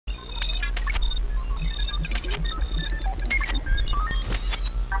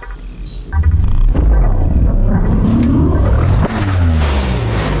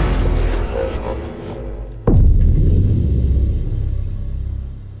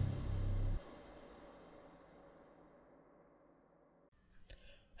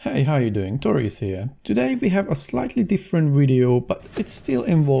Hey, how you doing? Tori's here. Today we have a slightly different video, but it still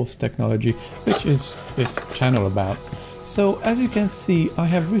involves technology, which is this channel about. So as you can see, I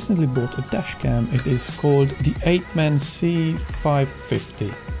have recently bought a dashcam. It is called the APEMAN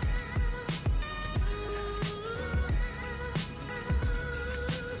C550.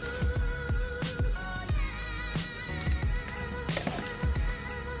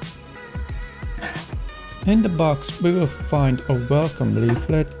 In the box we will find a welcome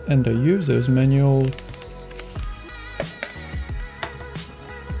leaflet and a user's manual.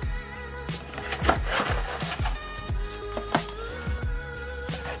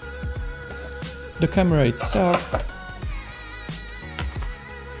 The camera itself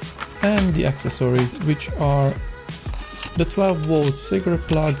and the accessories, which are the 12-volt cigarette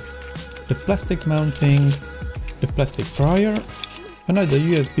plug, the plastic mounting, the plastic prior, another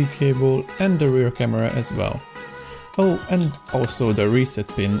USB cable and the rear camera as well. Oh, and also the reset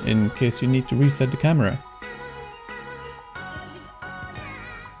pin in case you need to reset the camera.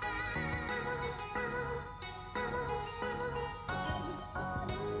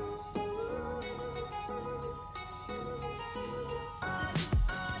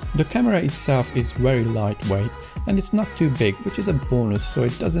 The camera itself is very lightweight and it's not too big, which is a bonus, so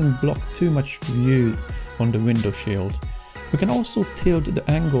it doesn't block too much view on the window shield. We can also tilt the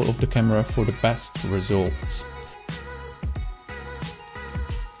angle of the camera for the best results.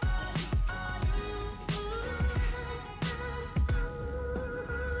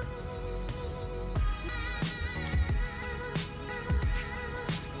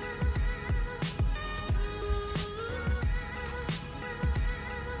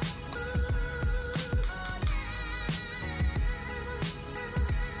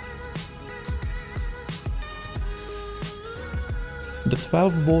 The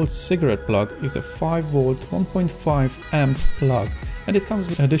 12-volt cigarette plug is a 5-volt 1.5 amp plug, and it comes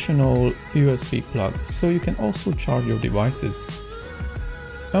with additional USB plug, so you can also charge your devices.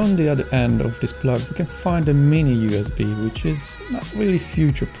 On the other end of this plug we can find a mini USB, which is not really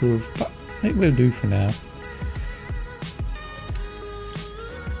future-proof, but it will do for now.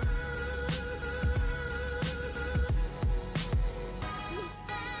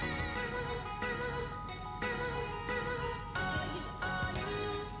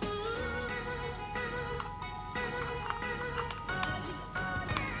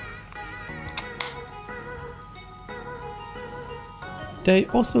 They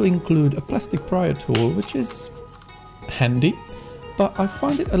also include a plastic prior tool, which is handy, but I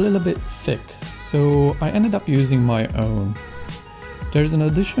find it a little bit thick, so I ended up using my own. There's an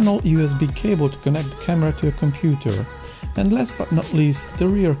additional USB cable to connect the camera to a computer, and last but not least, the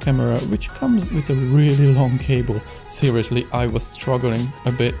rear camera, which comes with a really long cable. Seriously, I was struggling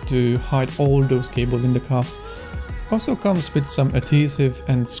a bit to hide all those cables in the car. Also comes with some adhesive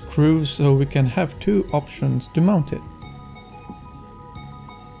and screws, so we can have two options to mount it.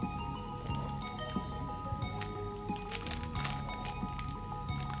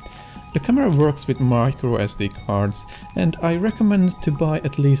 The camera works with micro SD cards, and I recommend to buy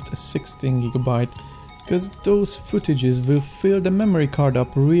at least a 16GB, because those footages will fill the memory card up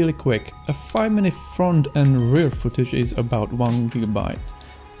really quick. A 5-minute front and rear footage is about 1GB,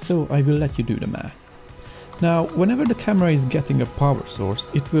 so I will let you do the math. Now, whenever the camera is getting a power source,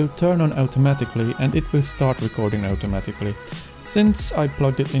 it will turn on automatically and it will start recording automatically. Since I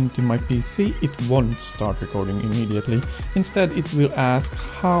plugged it into my PC, it won't start recording immediately. Instead, it will ask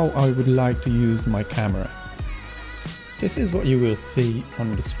how I would like to use my camera. This is what you will see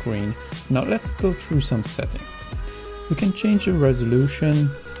on the screen. Now let's go through some settings. We can change the resolution,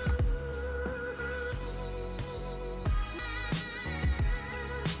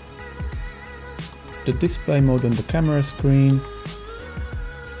 the display mode on the camera screen,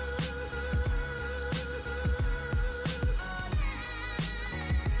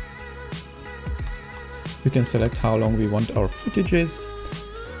 we can select how long we want our footages,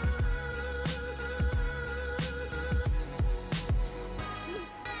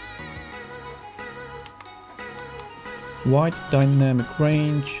 wide dynamic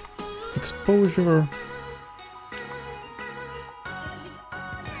range, exposure,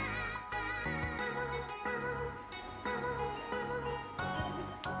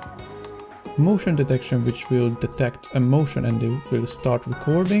 motion detection, which will detect a motion and it will start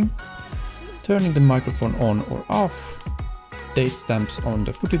recording, turning the microphone on or off, date stamps on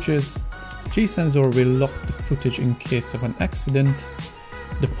the footages, G-sensor will lock the footage in case of an accident,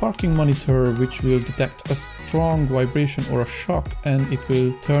 the parking monitor, which will detect a strong vibration or a shock and it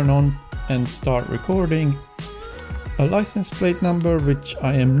will turn on and start recording, a license plate number, which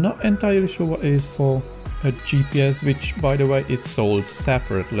I am not entirely sure what it is for, a GPS, which by the way is sold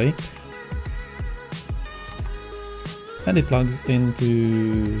separately. And it plugs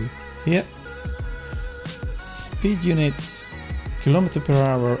into here. Speed units, kilometer per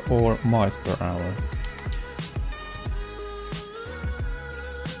hour or miles per hour.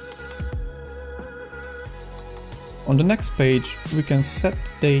 On the next page we can set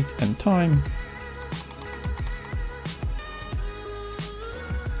date and time.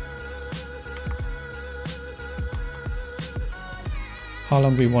 How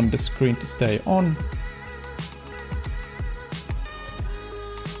long we want the screen to stay on.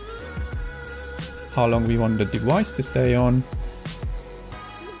 How long we want the device to stay on.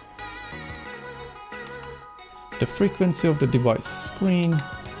 The frequency of the device screen.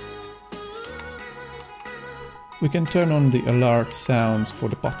 We can turn on the alert sounds for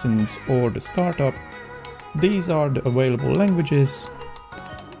the buttons or the startup. These are the available languages.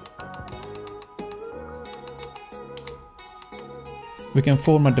 We can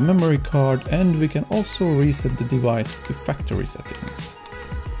format the memory card and we can also reset the device to factory settings.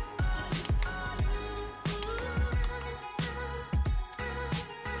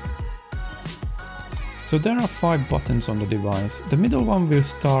 So there are 5 buttons on the device. The middle one will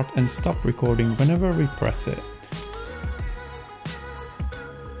start and stop recording whenever we press it.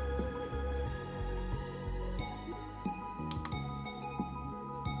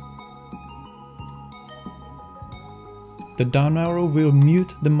 The down arrow will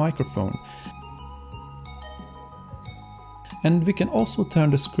mute the microphone. And we can also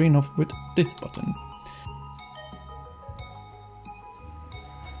turn the screen off with this button.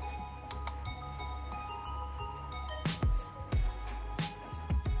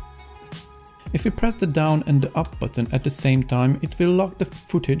 If we press the down and the up button at the same time, it will lock the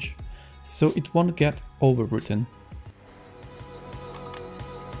footage, so it won't get overwritten.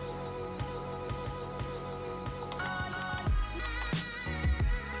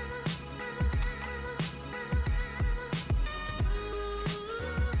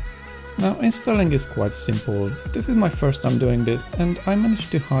 Now installing is quite simple. This is my first time doing this and I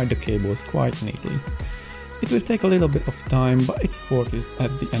managed to hide the cables quite neatly. It will take a little bit of time, but it's worth it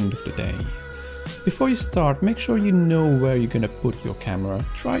at the end of the day. Before you start, make sure you know where you're gonna put your camera.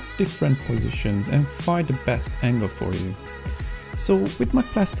 Try different positions and find the best angle for you. So with my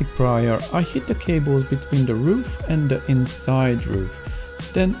plastic prior, I hid the cables between the roof and the inside roof.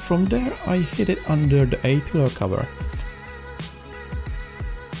 Then from there I hid it under the A-pillar cover.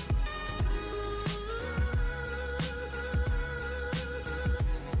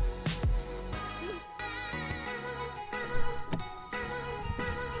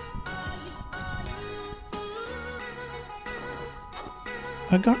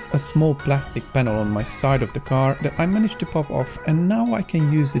 I got a small plastic panel on my side of the car that I managed to pop off, and now I can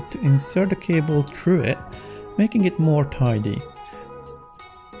use it to insert the cable through it, making it more tidy.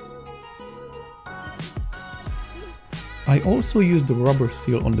 I also used the rubber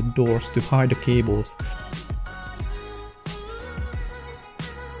seal on the doors to hide the cables.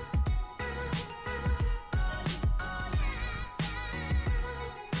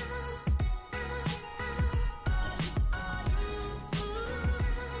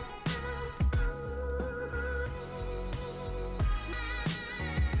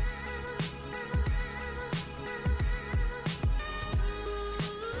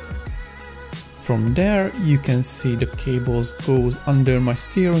 From there you can see the cables goes under my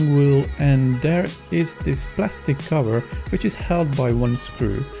steering wheel, and there is this plastic cover which is held by one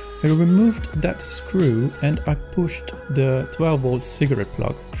screw. I removed that screw and I pushed the 12-volt cigarette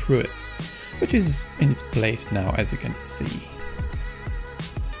plug through it, which is in its place now, as you can see.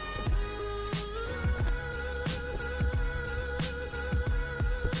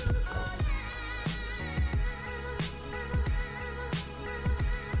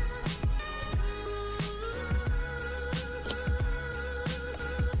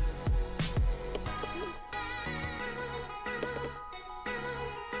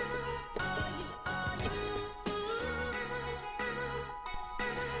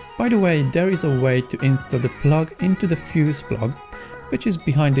 By the way, there is a way to install the plug into the fuse plug, which is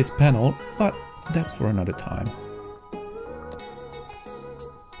behind this panel, but that's for another time.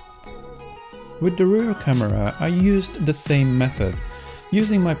 With the rear camera, I used the same method,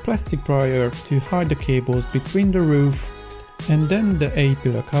 using my plastic prior to hide the cables between the roof and then the A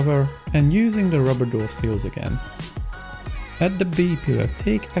pillar cover, and using the rubber door seals again. At the B pillar,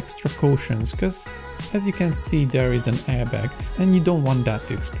 take extra cautions, cause as you can see there is an airbag and you don't want that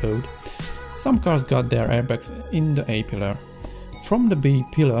to explode. Some cars got their airbags in the A pillar. From the B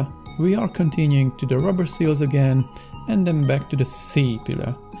pillar we are continuing to the rubber seals again and then back to the C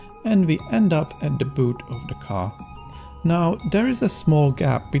pillar. and we end up at the boot of the car. Now there is a small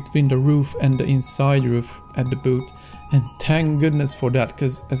gap between the roof and the inside roof at the boot, and thank goodness for that,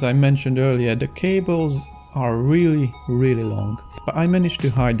 because as I mentioned earlier, the cables are really long, but I managed to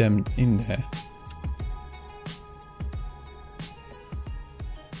hide them in there.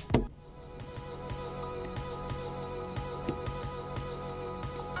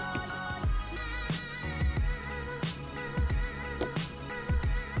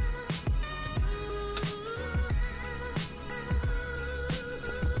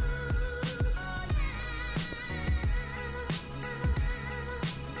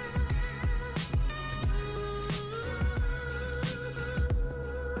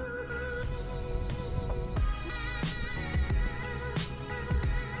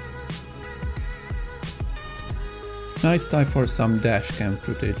 Now it's time for some dashcam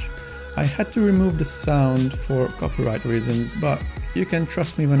footage. I had to remove the sound for copyright reasons, but you can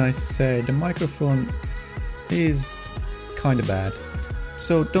trust me when I say the microphone is kinda bad,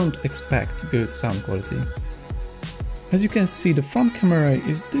 so don't expect good sound quality. As you can see, the front camera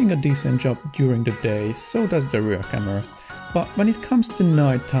is doing a decent job during the day, so does the rear camera. But when it comes to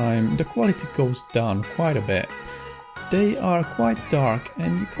night time, the quality goes down quite a bit. They are quite dark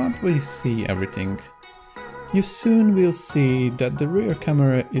and you can't really see everything. You soon will see that the rear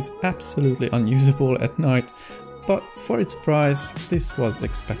camera is absolutely unusable at night, but for its price this was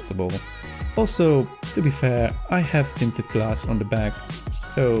expectable. Also, to be fair, I have tinted glass on the back,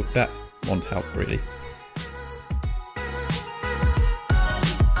 so that won't help really.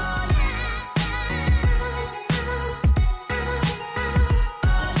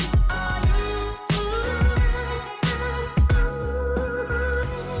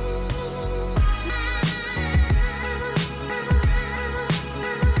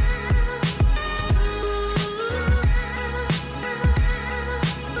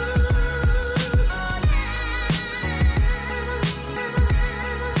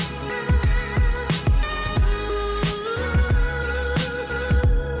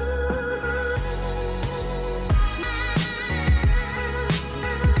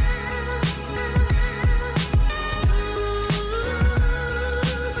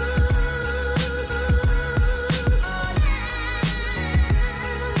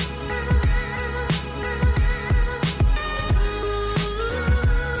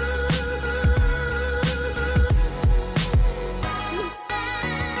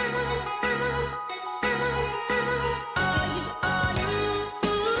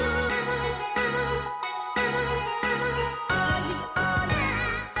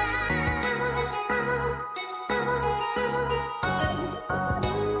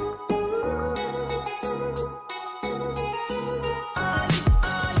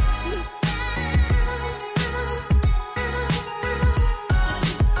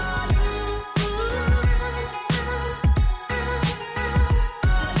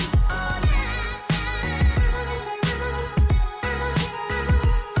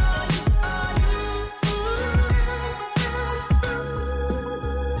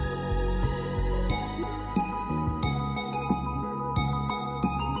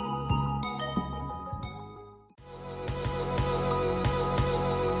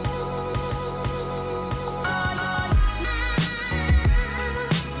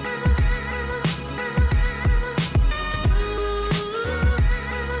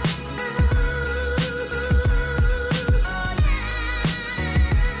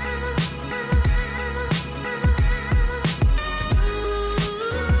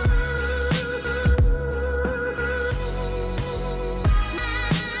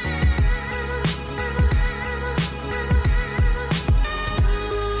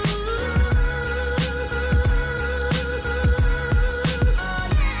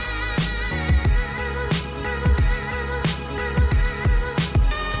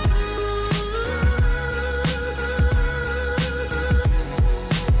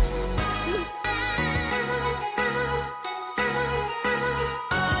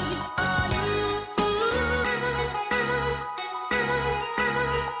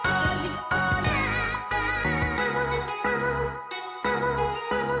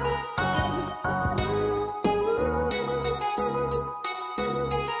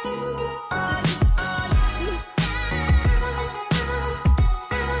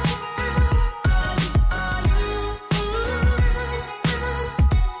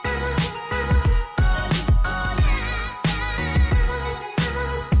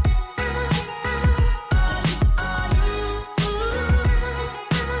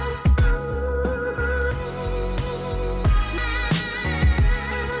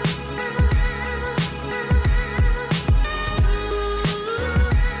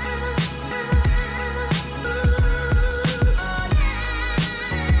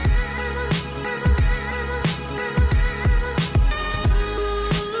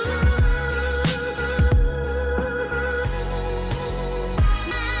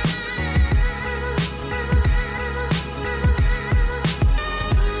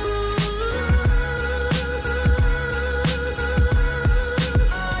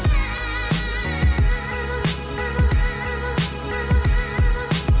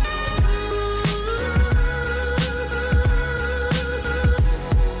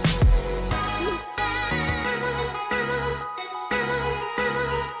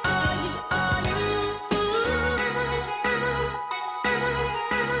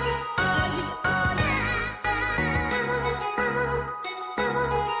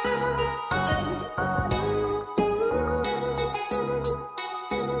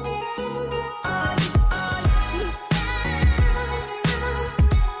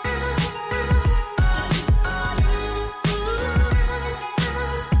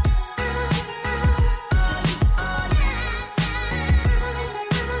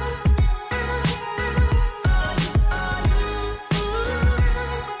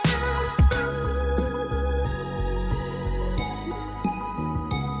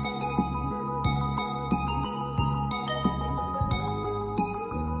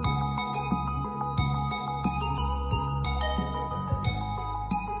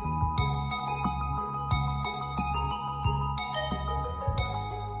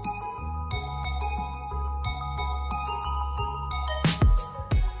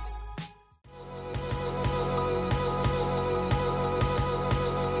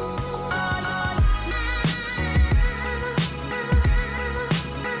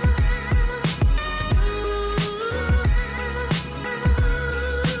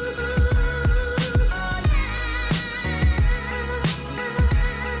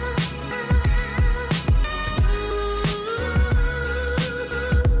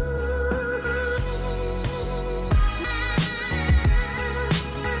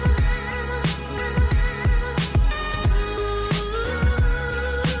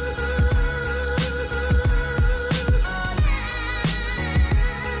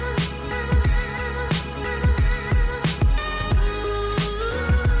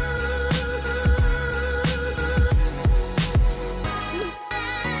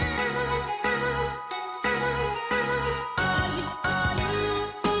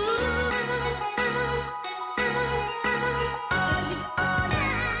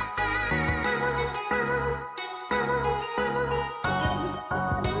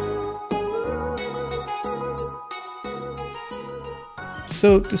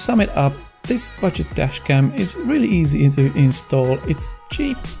 So to sum it up, this budget dashcam is really easy to install, it's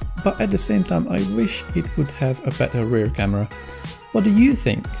cheap, but at the same time I wish it would have a better rear camera. What do you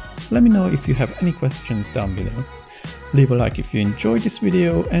think? Let me know if you have any questions down below. Leave a like if you enjoyed this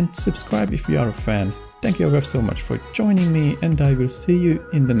video and subscribe if you are a fan. Thank you ever so much for joining me, and I will see you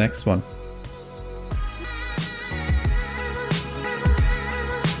in the next one.